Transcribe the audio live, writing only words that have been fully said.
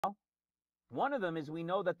One of them is we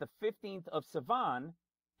know that the 15th of Sivan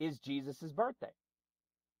is Jesus' birthday.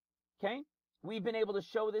 Okay? We've been able to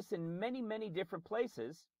show this in many, many different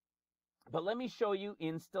places, but let me show you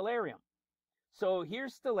in stellarium. So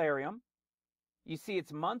here's stellarium. You see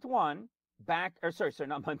it's month 1,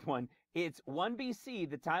 not month 1. It's 1 BC,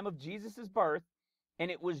 the time of Jesus' birth,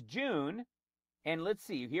 and it was June. And let's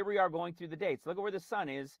see, here we are going through the dates. Look at where the sun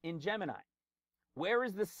is in Gemini. Where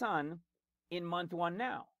is the sun in month 1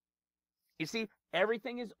 now? You see,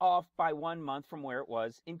 everything is off by 1 month from where it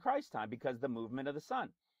was in Christ's time because the movement of the sun.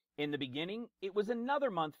 In the beginning, it was another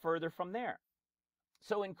month further from there.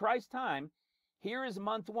 So in Christ's time, here is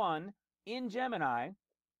month 1 in Gemini,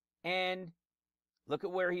 and look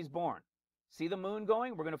at where he's born. See the moon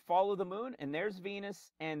going? We're going to follow the moon, and there's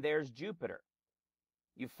Venus, and there's Jupiter.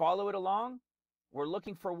 You follow it along. We're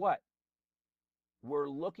looking for what? We're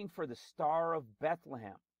looking for the Star of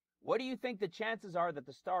Bethlehem. What do you think the chances are that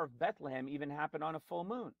the Star of Bethlehem even happened on a full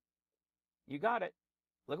moon? You got it.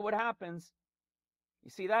 Look at what happens. You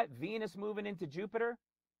see that? Venus moving into Jupiter,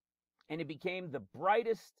 and it became the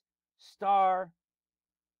brightest star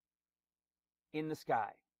in the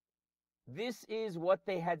sky. This is what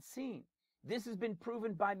they had seen. This has been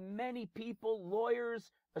proven by many people,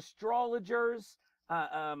 lawyers, astrologers,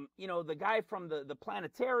 the guy from the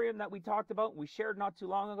planetarium that we talked about, we shared not too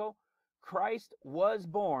long ago. Christ was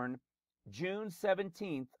born June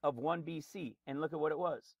 17th of 1 BC. And look at what it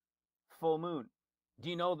was. Full moon. Do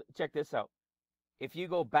you know, check this out. If you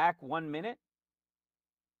go back 1 minute,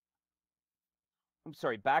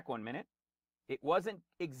 back 1 minute, it wasn't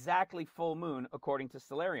exactly full moon according to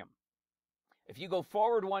stellarium. If you go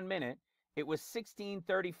forward 1 minute, it was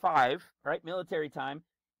 1635, right, military time,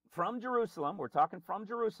 from Jerusalem, we're talking from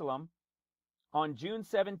Jerusalem, on June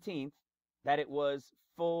 17th, that it was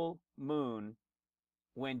full moon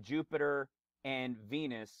when Jupiter and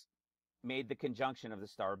Venus made the conjunction of the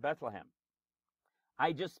Star of Bethlehem.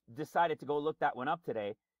 I just decided to go look that one up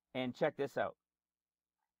today, and check this out.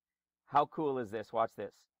 How cool is this? Watch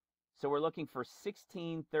this. So we're looking for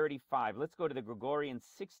 1635. Let's go to the Gregorian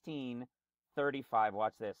 1635.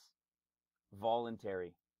 Watch this.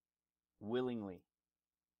 Voluntary. Willingly.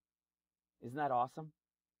 Isn't that awesome?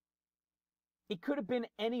 It could have been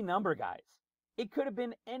any number, guys. It could have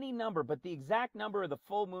been any number, but the exact number of the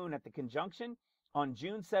full moon at the conjunction on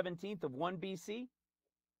June 17th of 1 BC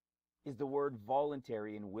is the word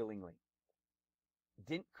voluntary and willingly.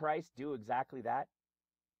 Didn't Christ do exactly that?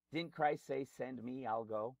 Didn't Christ say, "Send me, I'll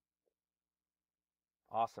go"?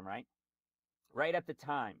 Awesome, right? Right at the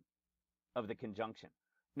time of the conjunction.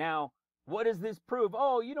 Now, what does this prove?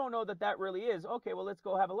 Oh, you don't know that that really is. Okay, well, let's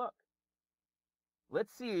go have a look.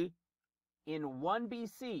 Let's see in 1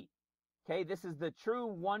 BC. Okay, this is the true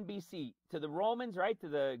 1 BC. To the Romans, right, to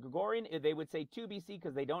the Gregorian, they would say 2 BC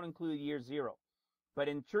because they don't include year 0. But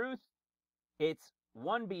in truth, it's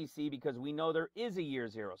 1 BC because we know there is a year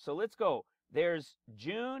 0. So let's go. There's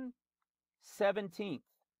June 17th.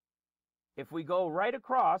 If we go right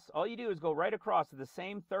across, all you do is go right across to the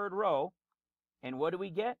same third row, and what do we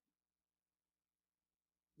get?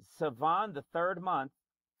 Sivan, the 3rd month,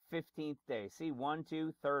 15th day. See, 1,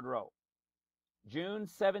 2, 3rd row. June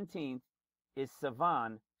 17th is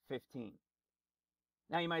Sivan 15.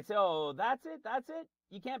 Now you might say, oh, that's it?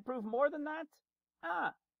 You can't prove more than that?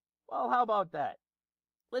 Well, how about that?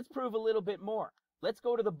 Let's prove a little bit more. Let's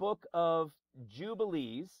go to the book of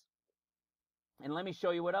Jubilees, and let me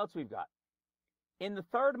show you what else we've got. In the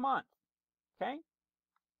 3rd month, okay?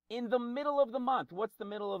 In the middle of the month, what's the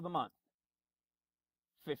middle of the month?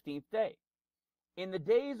 15th day. In the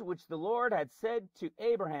days which the Lord had said to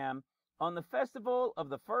Abraham, on the festival of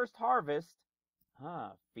the first harvest,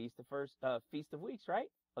 feast of weeks, right?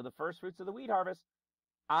 Of the first fruits of the wheat harvest,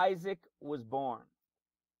 Isaac was born.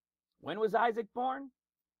 When was Isaac born?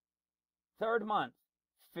 3rd month,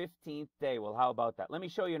 15th day. Well, how about that? Let me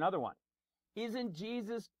show you another one. Isn't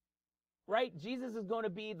Jesus, right? Jesus is going to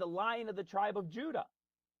be the Lion of the tribe of Judah,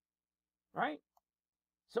 right?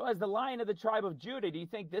 So as the Lion of the tribe of Judah, do you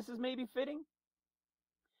think this is maybe fitting?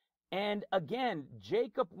 And again,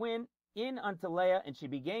 Jacob went in unto Leah, and she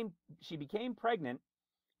became pregnant,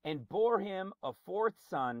 and bore him a 4th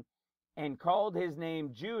son, and called his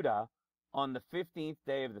name Judah on the 15th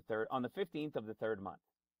day of the 15th of the 3rd month.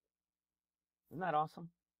 Isn't that awesome?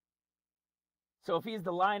 So if he's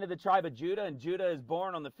the Lion of the tribe of Judah, and Judah is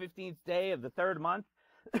born on the 15th day of the 3rd month,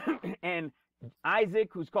 and Isaac,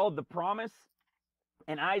 who's called the Promise,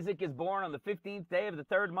 and Isaac is born on the 15th day of the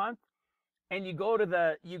 3rd month, and you go to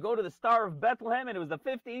the Star of Bethlehem, and it was the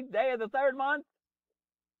 15th day of the 3rd month,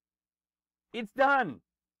 it's done.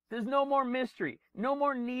 There's no more mystery, no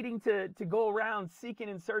more needing to go around seeking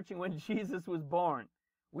and searching when Jesus was born.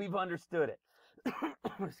 We've understood it.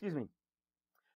 Excuse me.